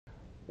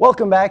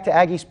Welcome back to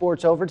Aggie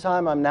Sports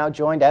Overtime. I'm now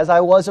joined, as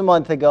I was a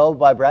month ago,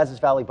 by Brazos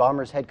Valley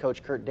Bombers head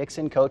coach Curt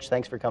Dixon. Coach,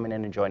 thanks for coming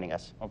in and joining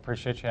us. Well,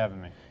 appreciate you having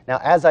me.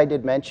 Now, as I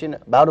did mention,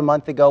 about a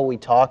month ago we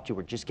talked. You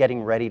were just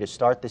getting ready to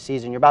start the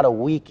season. You're about a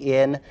week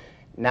in.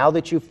 Now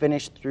that you've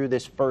finished through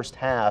this first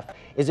half,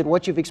 is it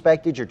what you've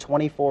expected? You're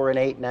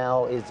 24-8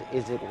 now. Is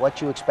it what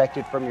you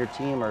expected from your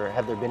team, or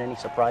have there been any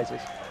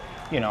surprises?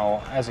 You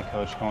know, as a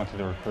coach going through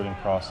the recruiting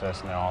process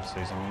in the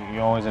offseason,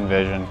 you always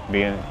envision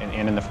being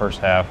in the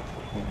first half,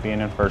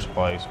 being in first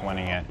place,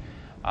 winning it.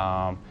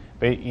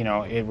 But, you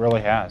know, it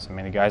really has. I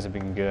mean, the guys have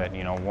been good.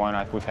 You know,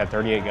 we've had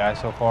 38 guys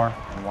so far,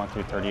 and 1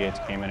 through 38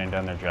 came in and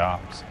done their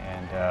jobs.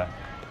 And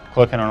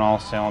clicking on all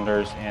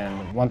cylinders.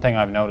 And one thing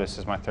I've noticed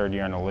is my third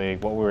year in the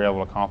league, what we were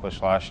able to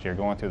accomplish last year,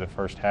 going through the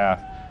first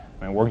half,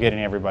 I mean, we're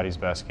getting everybody's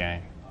best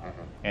game.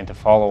 And to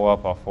follow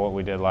up off what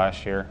we did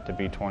last year, to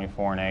be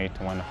 24-8,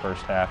 to win the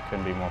first half,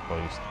 couldn't be more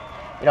pleased.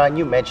 You know, and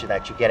you mentioned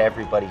that you get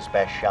everybody's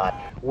best shot.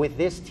 With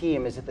this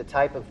team, is it the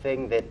type of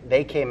thing that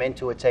they came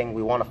into it saying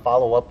we want to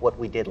follow up what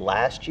we did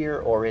last year,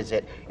 or is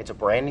it's a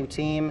brand new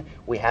team?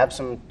 We have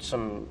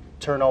some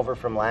turnover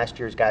from last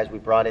year's guys. We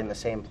brought in the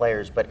same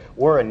players, but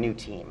we're a new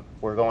team.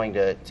 We're going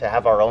to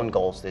have our own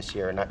goals this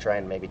year and not try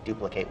and maybe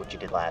duplicate what you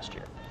did last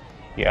year.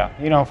 Yeah,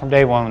 you know, from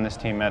day one when this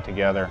team met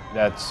together,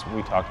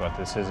 we talked about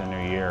this is a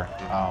new year,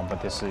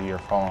 but this is a year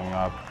following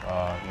up,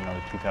 you know,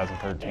 the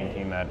 2013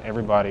 team that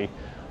everybody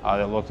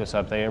that looked us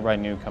up,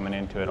 everybody knew coming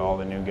into it, all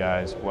the new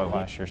guys, what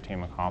last year's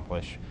team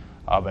accomplished.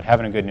 But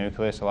having a good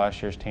nucleus of last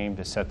year's team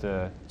to set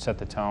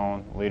the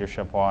tone,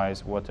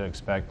 leadership-wise, what to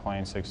expect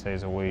playing 6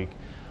 days a week.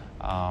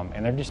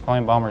 And they're just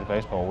playing Bombers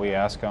baseball. We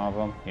ask of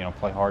them, you know,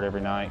 play hard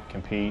every night,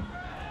 compete,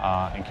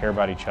 and care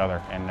about each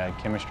other. And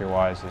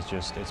chemistry-wise,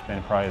 it's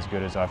been probably as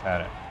good as I've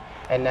had it.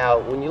 And now,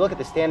 when you look at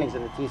the standings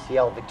in the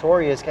TCL,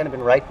 Victoria has kind of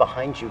been right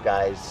behind you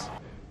guys,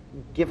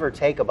 give or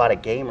take about a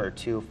game or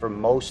two for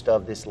most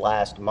of this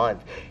last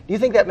month. Do you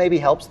think that maybe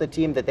helps the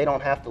team, that they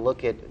don't have to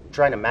look at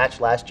trying to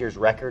match last year's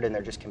record and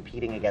they're just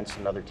competing against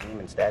another team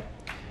instead?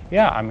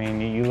 Yeah, I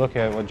mean, you look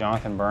at what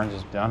Jonathan Burns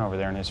has done over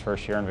there in his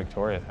first year in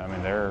Victoria. I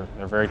mean, they're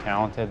very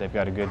talented. They've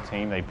got a good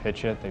team. They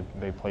pitch it.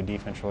 They play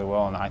defense really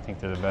well, and I think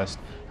they're the best,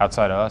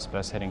 outside of us,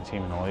 best hitting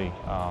team in the league.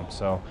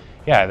 So,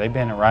 yeah, they've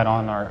been right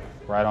on our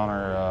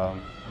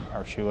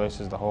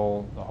shoelaces the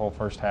whole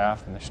first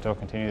half, and they still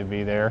continue to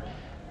be there.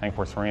 I think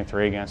we're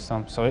 3-3 against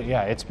them. So,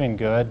 yeah, it's been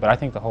good, but I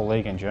think the whole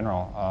league in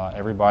general,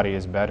 everybody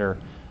is better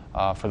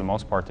for the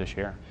most part this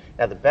year.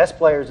 Now, the best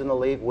players in the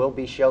league will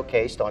be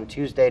showcased on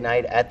Tuesday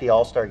night at the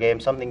All-Star Game,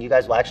 something you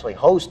guys will actually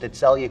host at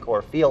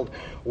Cellucor Field.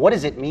 What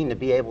does it mean to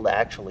be able to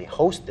actually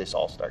host this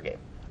All-Star Game?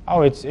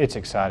 Oh, it's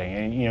exciting.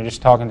 And, you know,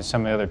 just talking to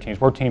some of the other teams,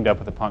 we're teamed up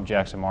with the Pump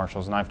Jackson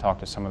Marshalls, and I've talked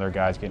to some of their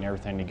guys, getting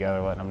everything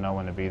together, letting them know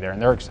when to be there,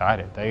 and they're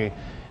excited.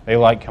 They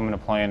like coming to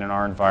playing in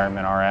our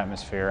environment, our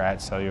atmosphere at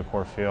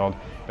Cellucor Field.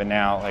 But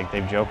now, like,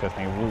 they've joked with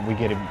me, we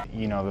get,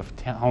 you know,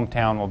 the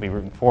hometown will be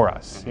rooting for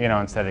us, you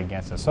know, instead of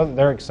against us. So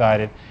they're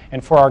excited.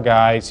 And for our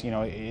guys, you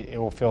know, it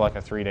will feel like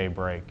a 3-day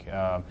break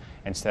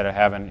instead of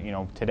having, you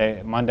know,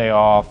 Monday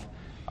off,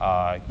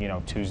 you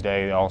know,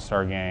 Tuesday, the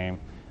All-Star Game.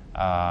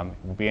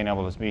 Being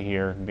able to be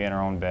here, be in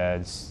our own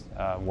beds,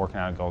 working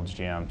out at Gold's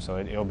Gym. So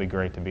it'll be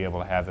great to be able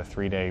to have the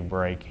 3-day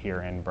break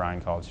here in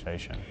Bryan College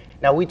Station.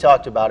 Now, we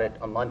talked about it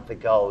a month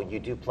ago. You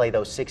do play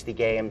those 60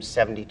 games,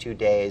 72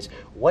 days.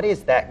 What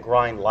is that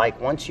grind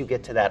like once you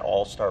get to that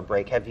All-Star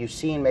break? Have you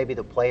seen maybe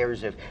the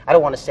players, I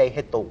don't want to say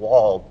hit the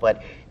wall,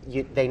 but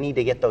they need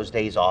to get those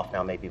days off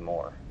now maybe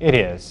more? It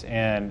is,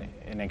 and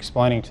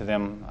explaining to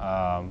them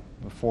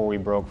before we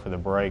broke for the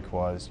break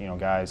was, you know,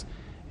 guys,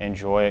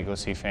 enjoy it, go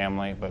see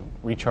family, but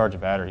recharge the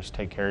batteries,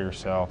 take care of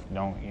yourself.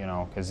 Don't, you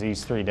know, because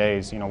these 3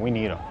 days, you know, we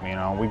need them. You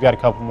know, we've got a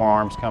couple more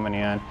arms coming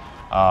in,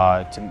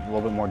 a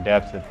little bit more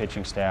depth to the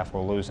pitching staff.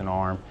 We'll lose an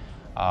arm.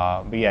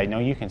 But yeah, no,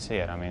 you can see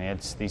it. I mean,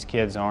 these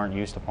kids aren't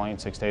used to playing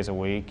 6 days a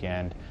week,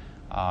 and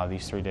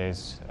these 3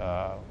 days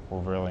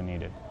were really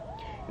needed.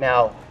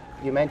 Now,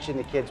 you mentioned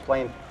the kids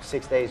playing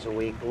 6 days a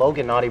week.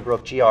 Logan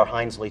Knottybrook, G.R.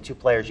 Hinesley, two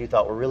players you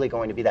thought were really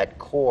going to be that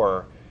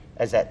core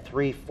as that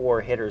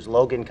 3-4 hitters.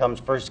 Logan comes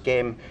first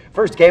game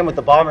with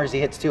the Bombers. He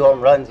hits 2 home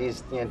runs.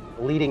 He's, you know,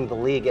 leading the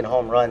league in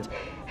home runs.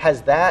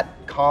 Has that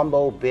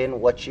combo been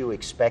what you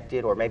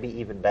expected, or maybe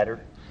even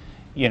better?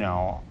 You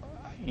know,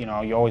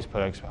 you always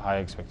put high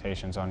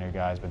expectations on your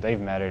guys, but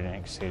they've met it and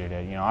exceeded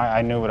it. You know,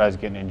 I knew what I was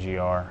getting in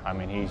GR. I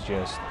mean, he's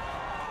just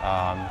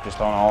an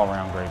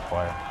all-around great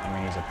player. I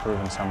mean, he's a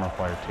proven summer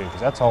player too,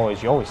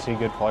 because you always see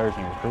good players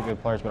and you recruit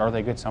good players, but are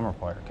they good summer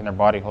players? Can their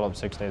body hold up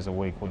 6 days a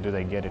week? Well, do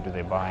they get it? Do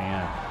they buy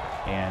in?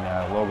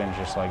 And Logan's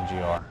just like GR.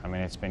 I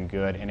mean, it's been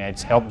good, and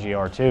it's helped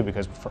GR too,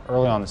 because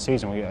early on in the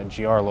season, we got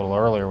GR a little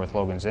earlier with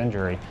Logan's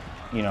injury.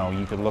 You know,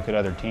 you could look at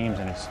other teams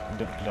and it's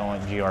don't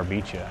let GR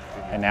beat you.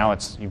 And now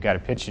you've got to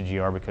pitch to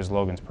GR because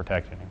Logan's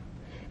protecting him.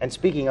 And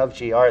speaking of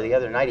GR, the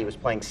other night he was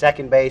playing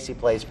second base, he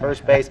plays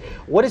first base.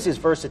 What is his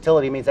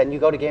versatility? Means that you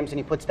go to games and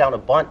he puts down a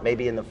bunt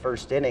maybe in the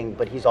first inning,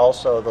 but he's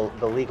also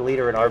the league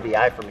leader in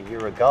RBI from a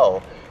year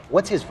ago.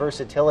 What's his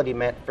versatility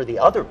meant for the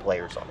other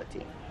players on the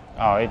team?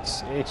 Oh,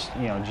 it's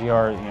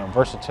GR,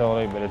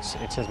 versatility, but it's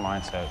his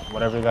mindset.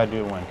 Whatever you got to do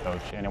to win, coach.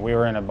 And we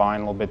were in a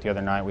bind a little bit the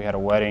other night. We had a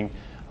wedding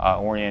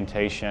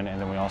orientation, and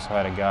then we also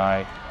had a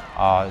guy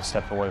that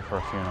stepped away for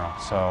a funeral.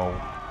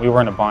 So we were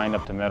in a bind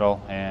up the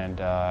middle, and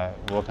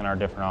looking at our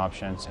different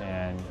options.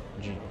 And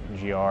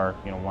GR,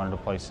 wanted to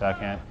play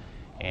second,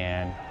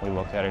 and we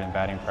looked at it in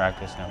batting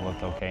practice, and it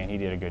looked okay, and he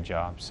did a good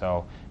job.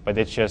 So, but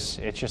it's just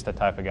the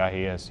type of guy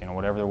he is.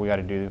 Whatever we got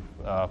to do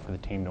for the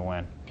team to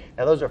win.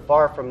 Now, those are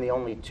far from the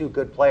only 2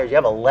 good players. You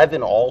have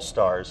 11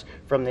 All-Stars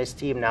from this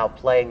team now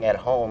playing at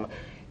home,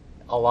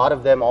 a lot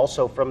of them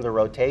also from the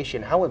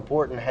rotation. How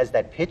important has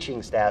that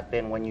pitching staff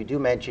been when you do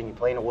mention you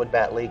play in a wood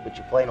bat league, but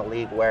you play in a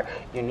league where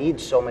you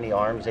need so many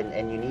arms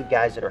and you need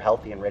guys that are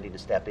healthy and ready to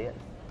step in?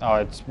 Oh,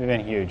 it's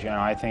been huge.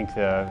 I think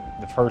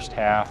the first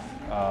half,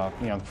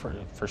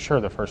 for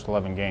sure the first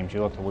 11 games, you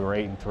looked at we were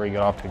 8-3,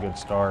 got off to a good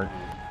start,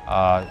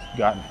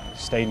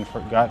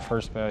 got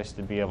first base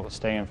to be able to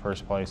stay in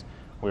first place.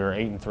 We were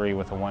 8-3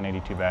 with a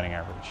 182 batting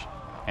average,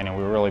 and then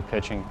we were really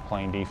pitching,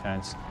 playing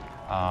defense,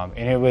 and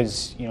it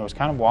was it was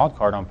kind of wild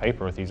card on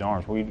paper with these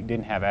arms. We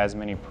didn't have as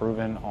many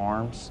proven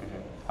arms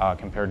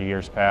compared to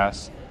years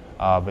past,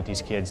 but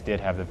these kids did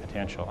have the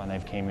potential, and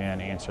they've came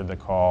in, answered the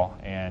call,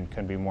 and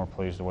couldn't be more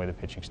pleased the way the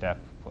pitching staff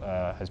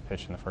has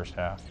pitched in the first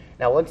half.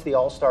 Now, once the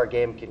All-Star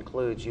game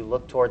concludes, you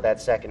look toward that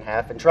second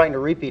half and trying to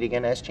repeat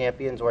again as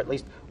champions, or at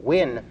least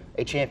win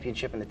a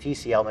championship in the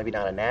TCL, maybe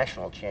not a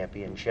national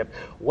championship.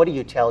 What do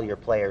you tell your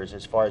players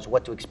as far as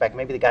what to expect?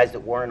 Maybe the guys that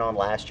weren't on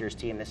last year's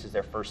team, this is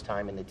their first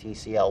time in the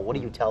TCL. What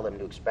do you tell them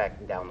to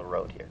expect down the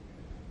road here?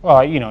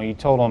 Well, you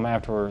told them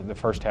after the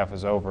first half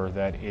was over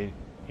that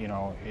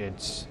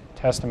it's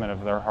testament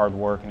of their hard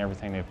work and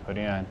everything they've put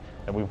in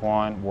that we've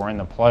won. We're in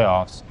the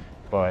playoffs,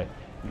 but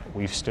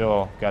we've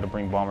still got to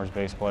bring Bombers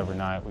baseball every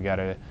night. We got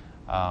to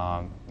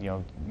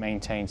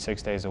maintain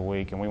 6 days a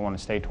week, and we want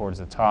to stay towards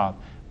the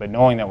top. But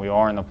knowing that we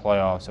are in the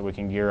playoffs, so we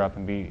can gear up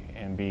and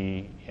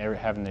be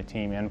having the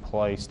team in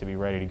place to be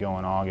ready to go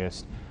in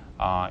August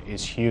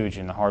is huge,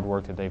 and the hard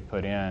work that they've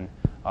put in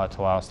to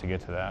allow us to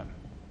get to that.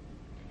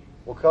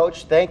 Well,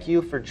 Coach, thank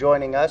you for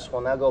joining us. We'll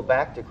now go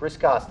back to Chris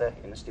Costa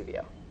in the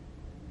studio.